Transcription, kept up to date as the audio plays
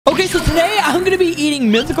Okay, so today I'm gonna be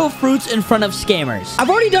eating mythical fruits in front of scammers. I've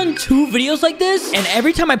already done 2 videos like this, and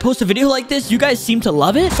every time I post a video like this, you guys seem to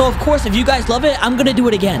love it. So of course, if you guys love it, I'm gonna do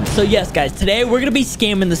it again. So yes, guys, today we're gonna be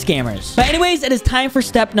scamming the scammers. But anyways, it is time for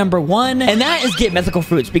step number 1, and that is get mythical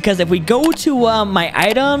fruits. Because if we go to my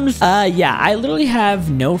items, yeah, I literally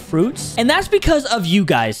have no fruits, and that's because of you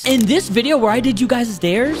guys. In this video where I did you guys'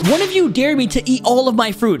 dares, one of you dared me to eat all of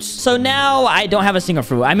my fruits. So now I don't have a single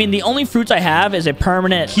fruit. I mean, the only fruits I have is a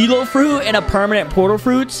permanent kilo fruit and a permanent portal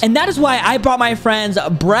fruits, and that is why I brought my friends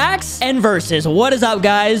Brax and Versus. What is up,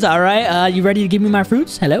 guys? All right, you ready to give me my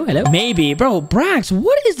fruits? Hello. Maybe. Bro, Brax,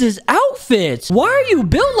 what is this outfit? Why are you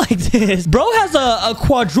built like this? Bro has a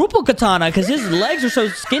quadruple katana because his legs are so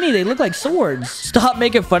skinny they look like swords. Stop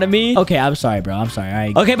making fun of me. Okay, I'm sorry, bro. I'm sorry. All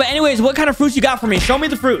right. Okay, but anyways, what kind of fruits you got for me? Show me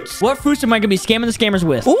the fruits. What fruits am I gonna be scamming the scammers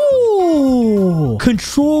with? Ooh,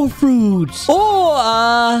 control fruits.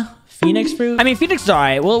 Oh, Phoenix fruit? I mean, Phoenix is all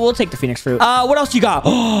right. We'll take the Phoenix fruit. What else you got?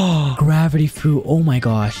 Oh, gravity fruit. Oh my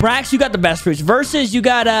gosh. Brax, you got the best fruits. Versus, you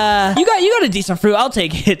got a decent fruit. I'll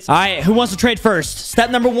take it. All right, who wants to trade first? Step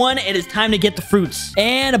number 1, it is time to get the fruits.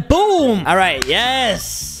 And boom. All right,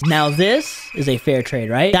 yes. Now this is a fair trade,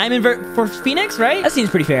 right? Diamond for Phoenix, right? That seems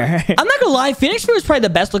pretty fair. I'm not gonna lie, Phoenix fruit is probably the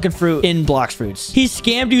best looking fruit in Blox fruits. He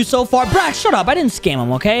scammed you so far. Brax, shut up. I didn't scam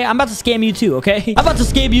him, okay? I'm about to scam you too, okay? I'm about to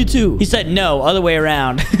scam you too. He said no, other way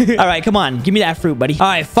around. All right, come on. Give me that fruit, buddy. All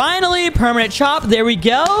right, finally, permanent chop. There we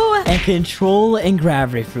go. And control and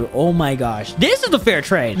gravity fruit. Oh my gosh. This is the fair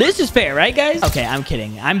trade. This is fair, right, guys? Okay, I'm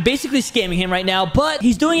kidding. I'm basically scamming him right now, but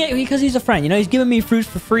he's doing it because he's a friend. You know, he's giving me fruits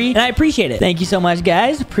for free, and I appreciate it. Thank you so much,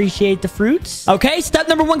 guys. Appreciate the fruits. Okay, step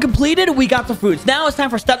number 1 completed. We got the fruits. Now it's time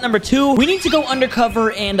for step number 2. We need to go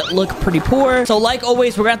undercover and look pretty poor. So like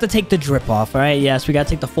always, we're going to have to take the drip off. All right, yes, we got to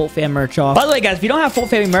take the Folt Fam merch off. By the way, guys, if you don't have Folt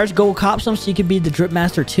Fam merch, go cop some so you can be the drip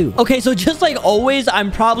master too. Okay, so just like always,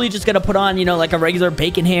 I'm probably just going to put on, you know, like a regular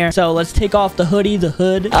bacon hair. So let's take off the hoodie, the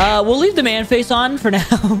hood. We'll leave the man face on for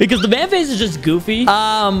now because the man face is just goofy.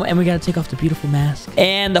 And we got to take off the beautiful mask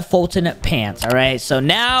and the Foltyn pants. All right, so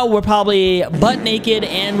now we're probably butt naked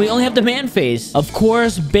and we only have the man face. Of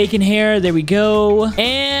course, bacon hair. There we go.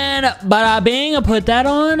 And bada bing, I'll put that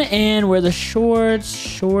on and wear the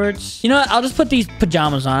shorts. You know what? I'll just put these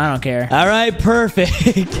pajamas on. I don't care. All right, perfect.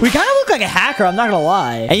 We kind of look like a hacker. I'm not gonna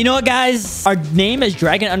lie. And you know what, guys? Our name is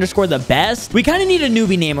Dragon_the_best. We kind of need a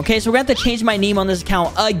newbie name, okay? So we're gonna have to change my name on this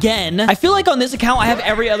account again. I feel like on this account, I have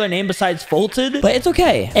every other name besides Foltyn, but it's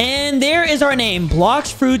okay. And there is our name,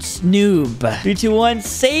 Blox Fruits Noob. 3, 2, 1,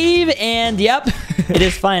 save, and yep, it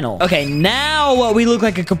is final. Okay, now we look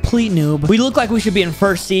like a complete noob. We look like we should be in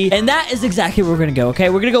first C, and that is exactly where we're gonna go, okay?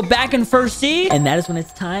 We're gonna go back in first C, and that is when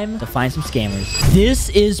it's time to find some scammers. This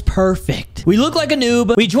is perfect. We look like a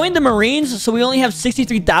noob. We joined the Marines, so we only have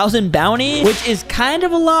 63,000 bounty, which is kind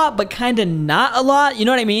of a lot, but kind of not a lot. You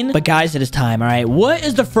know what I mean? But guys, it is time, all right? What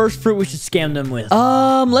is the first fruit we should scam them with?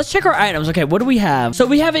 Let's check our items. Okay, what do we have? So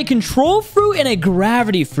we have a control fruit and a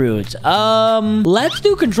gravity fruit. Let's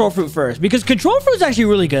do control fruit first, because control fruit is actually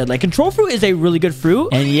really good. Like, control fruit is a really good fruit.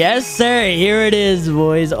 And yes, sir, here it is,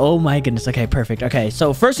 boys. Oh my goodness. Okay, perfect. Okay,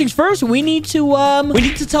 so first things first, we need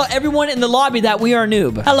to tell everyone in the lobby that we are a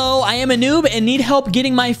noob. Hello, I am a noob and need help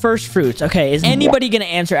getting my first fruits. Okay, is anybody gonna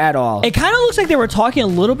answer at all? It kind of looks like they were talking a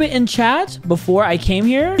little bit in chat before I came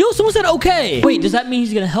here. Yo, someone said okay. Wait, does that mean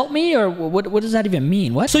he's gonna help me, or what does that even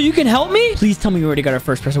mean? What? So you can help me? Please tell me you already got our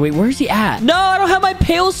first person. Wait, where is he at? No, I don't have my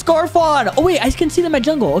pale scarf on. Oh wait, I can see them at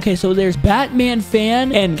jungle. Okay, so there's Batman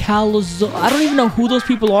fan and Calzo. I don't even know who those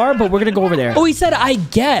people are, but we're gonna go over there. Oh, he said I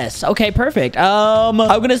guess. Okay, perfect. I'm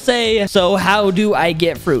gonna say, so how do I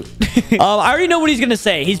get fruit? I already know what he's gonna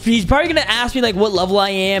say. He's probably gonna ask me like what level I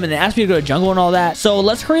am and then ask me to go to jungle and all that. So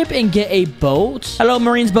let's hurry up and get a boat. Hello,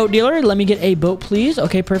 Marines boat dealer. Let me get a boat, please.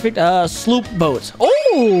 Okay, perfect. Sloop boats.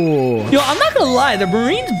 Oh, yo, I'm not gonna lie. The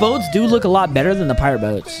Marines boats do look a lot better than the pirate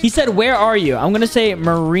boats. He said, where are you? I'm gonna say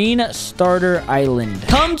Marine Starter Island.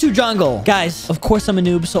 Come to jungle. Guys, of course I'm a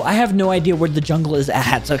noob, so I have no idea where the jungle is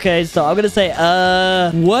at, okay? So I'm gonna say,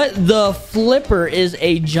 what the flipper is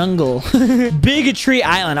a jungle? Big Tree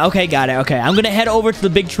Island. Okay, got it. Okay, I'm gonna head over to the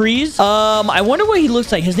big trees. I wonder what he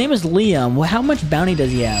looks like. His name is Liam. Well, how much bounty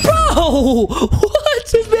does he have? Bro, what?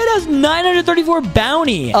 This man has 934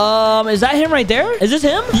 bounty. Is that him right there? Is this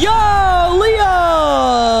him? Yo,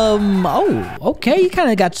 Liam. Oh, okay. He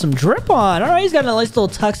kind of got some drip on. All right, he's got a nice little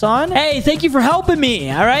tux on. Hey, thank you for helping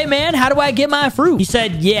me. All right, man. How do I get my fruit? He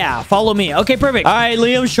said, yeah, follow me. Okay, perfect. All right,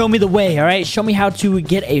 Liam, show me the way. All right, show me how to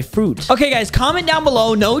get a fruit. Okay, guys, comment down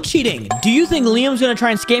below. No cheating. Do you think Liam's gonna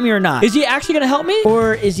try and scam me or not? Is he actually gonna help me,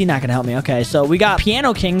 or is he not gonna help me? Okay, so we got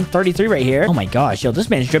Piano King 33 right here. Oh my gosh, yo, this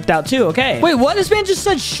man's dripped out too. Okay, wait, what? This man just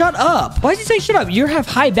just said shut up. Why does he say shut up? You have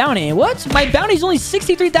high bounty. What? My bounty's only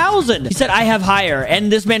 63,000. He said I have higher,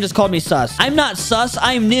 and this man just called me sus. I'm not sus.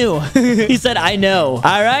 I'm new. He said I know.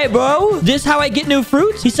 All right, bro. This how I get new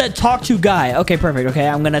fruits? He said talk to guy. Okay, perfect. Okay,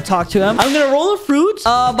 I'm gonna talk to him. I'm gonna roll a fruit.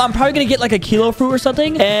 I'm probably gonna get like a kilo fruit or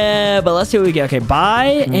something. But let's see what we get. Okay,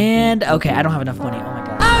 buy and okay, I don't have enough money. Oh my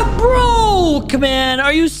god. I'm broke, man.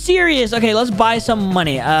 Are you serious? Okay, let's buy some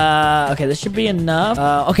money. Okay, this should be enough.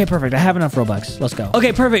 Okay, perfect. I have enough Robux. Let's go.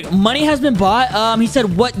 Okay, perfect. Money has been bought. He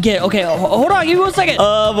said what get? Okay, hold on. Give me 1 second.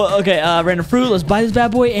 Okay, random fruit. Let's buy this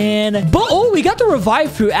bad boy and oh, we got the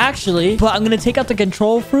revived fruit actually. But I'm gonna take out the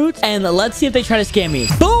control fruits and let's see if they try to scam me.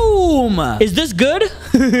 Boom. Is this good?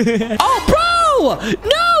 Oh, bro!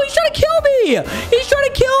 No, he's trying to kill me. He's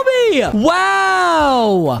trying to kill me.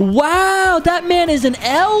 Wow. Wow, that man is an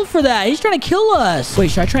L for that. He's trying to kill us. Wait,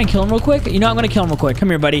 should I try and kill him real quick? You know, I'm gonna kill him real quick. Come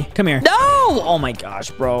here, buddy. Come here. No! Oh my gosh,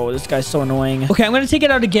 bro. This guy's so annoying. Okay, I'm gonna take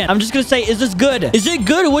it out again. I'm just gonna say, is this good? Is it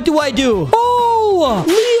good? What do I do? Oh,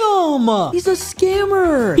 Liam. He's a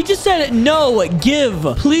scammer. He just said, no, give,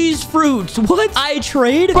 please fruits. What? I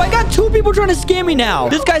trade? Bro, I got 2 people trying to scam me now.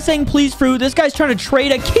 This guy's saying, please fruit. This guy's trying to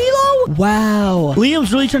trade a kilo? Wow.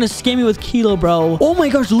 Liam's really trying to scam me with kilo, bro. Oh my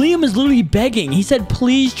gosh, Liam is literally begging. He said,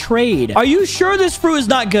 please trade. Are you sure this fruit is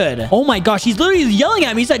not good? Oh my gosh, he's literally yelling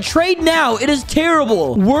at me. He said, trade now. It is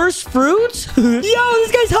terrible. Worst fruit? Yo,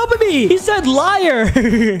 this guy's helping me. He said,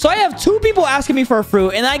 liar. So I have 2 people asking me for a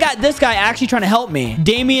fruit, and I got this guy actually trying to help me.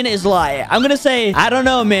 Damien is lie. I'm gonna say, I don't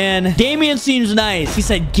know, man. Damien seems nice. He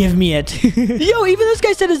said, give me it. Yo, even this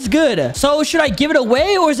guy said it's good. So should I give it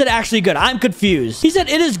away or is it actually good? I'm confused. He said,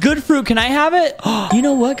 it is good fruit. Can I have it? You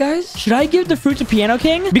know what, guys? Should I give the fruit to Piano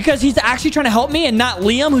King? Because he's actually trying to help me and not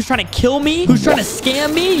Liam, who's trying to kill me, who's trying to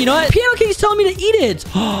scam me. You know what? Piano King's telling me to eat it.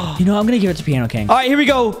 You know, I'm gonna give it to Piano King. All right, here we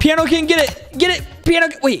go. Piano King, get it. Get it. Piano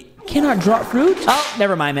King. Wait. Cannot drop fruit? Oh,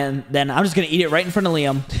 never mind, man. Then I'm just gonna eat it right in front of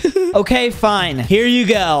Liam. Okay, fine. Here you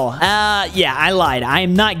go. Yeah, I lied. I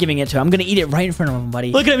am not giving it to him. I'm gonna eat it right in front of him,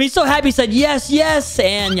 buddy. Look at him. He's so happy. He said, yes, yes.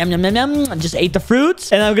 And yum, yum, yum, yum. I just ate the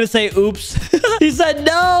fruits. And I'm gonna say, oops. He said,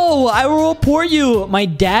 no, I will report you. My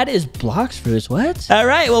dad is Blox fruits. What? All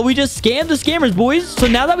right, well, we just scammed the scammers, boys. So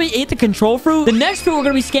now that we ate the control fruit, the next fruit we're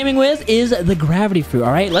gonna be scamming with is the gravity fruit,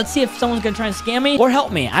 all right? Let's see if someone's gonna try and scam me or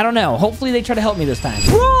help me. I don't know. Hopefully they try to help me this time.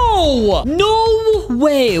 Bro! No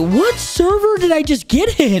way. What server did I just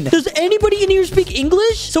get in? Does anybody in here speak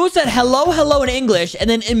English? So it said hello, hello in English, and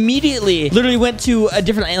then immediately literally went to a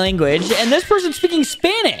different language, and this person's speaking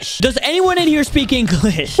Spanish. Does anyone in here speak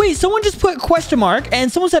English? Wait, someone just put question mark,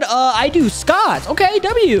 and someone said, I do. Scott. Okay,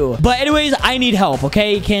 W. But anyways, I need help,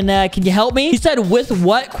 okay? Can you help me? He said, with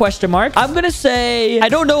what? Question mark. I'm gonna say, I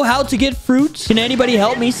don't know how to get fruits. Can anybody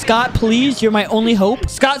help me? Scott, please. You're my only hope.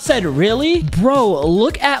 Scott said, really? Bro,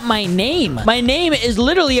 look at my name. My name is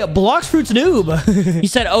literally Blox Fruits Noob. He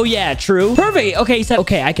said, oh yeah, true. Perfect. Okay, he said,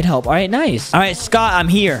 okay, I can help. All right, nice. All right, Scott, I'm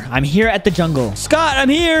here. I'm here at the jungle. Scott, I'm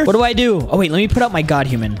here. What do I do? Oh, wait, let me put out my god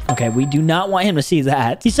human. Okay, we do not want him to see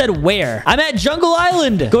that. He said, where? I'm at Jungle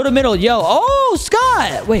Island. Go to middle. Yo. Oh,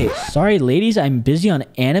 Scott. Wait, sorry, ladies. I'm busy on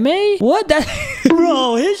anime. What? That...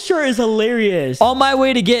 Bro, his shirt is hilarious. On my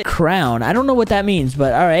way to get crown. I don't know what that means,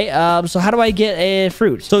 but all right. So how do I get a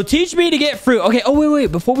fruit? So teach me to get fruit. Okay. Oh,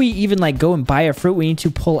 wait. Before we even like go and buy a fruit, we need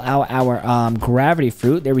to pull out our gravity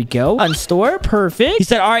fruit. There we go. Unstore. Perfect. He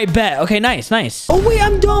said, all right, bet. Okay, nice. Oh, wait,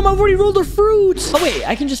 I'm dumb. I've already rolled a fruit. Oh, wait,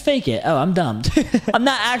 I can just fake it. Oh, I'm dumb. I'm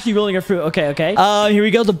not actually rolling a fruit. Okay. Here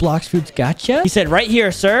we go. The Blox fruits. Gotcha. He said, right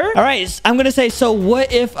here, sir. All right. I'm going to say, so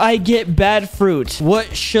what if I get bad fruit?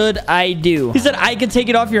 What should I do? He said, I can take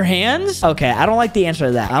it off your hands. Okay, I don't like the answer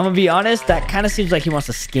to that. I'm going to be honest. That kind of seems like he wants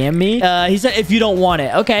to scam me. He said, if you don't want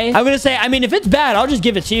it. Okay. I'm going to say, I mean, if it's bad, I'll just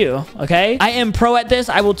give it to you. Okay. I am pro at this.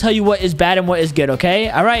 I will tell you what is bad and what is good. Okay.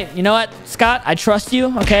 All right. You know what, Scott? I trust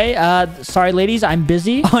you. Okay. Sorry, ladies. I'm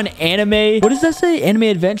busy on anime. What does that say? Anime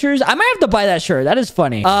adventures? I might have to buy that shirt. That is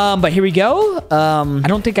funny. But here we go. I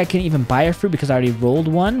don't think I can even buy a fruit because I already rolled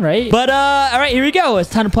one, right? But, all right, here we go. It's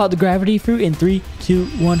time to pull out the gravity fruit in 3, 2,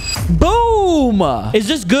 1. Boom! Is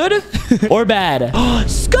this good or bad?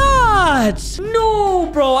 Scott! No,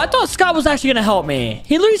 bro. I thought Scott was actually gonna help me.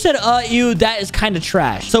 He literally said, ew, that is kind of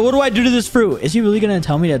trash. So what do I do to this fruit? Is he really gonna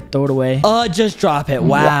tell me to throw it away? Just drop it.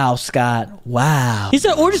 Wow, Scott. Wow. He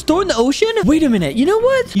said, or just throw it in the ocean? Wait a minute. You know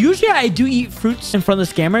what? Usually I do eat fruits in front of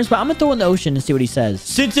the scammers, but I'm gonna throw it in the ocean and see what he says.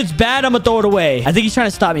 Since it's bad, I'm gonna throw it away. I think he's trying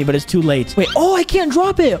to stop me, but it's too late. Wait. Oh, I can't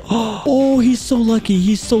drop it. Oh, he's so lucky.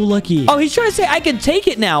 He's so lucky. Oh, he's trying to say I can take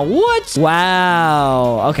it now. What? Wow.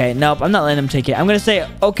 Ow. Okay, nope. I'm not letting him take it. I'm gonna say,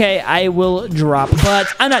 okay, I will drop. But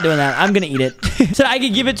I'm not doing that. I'm gonna eat it. So I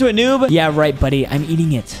could give it to a noob? Yeah, right, buddy. I'm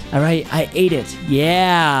eating it. All right? I ate it.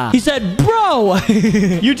 Yeah. He said, bro,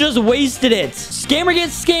 you just wasted it. Scammer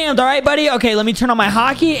gets scammed. All right, buddy? Okay, let me turn on my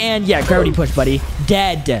hockey. And yeah, gravity push, buddy.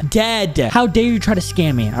 Dead. Dead. How dare you try to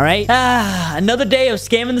scam me? All right? Another day of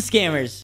scamming the scammers.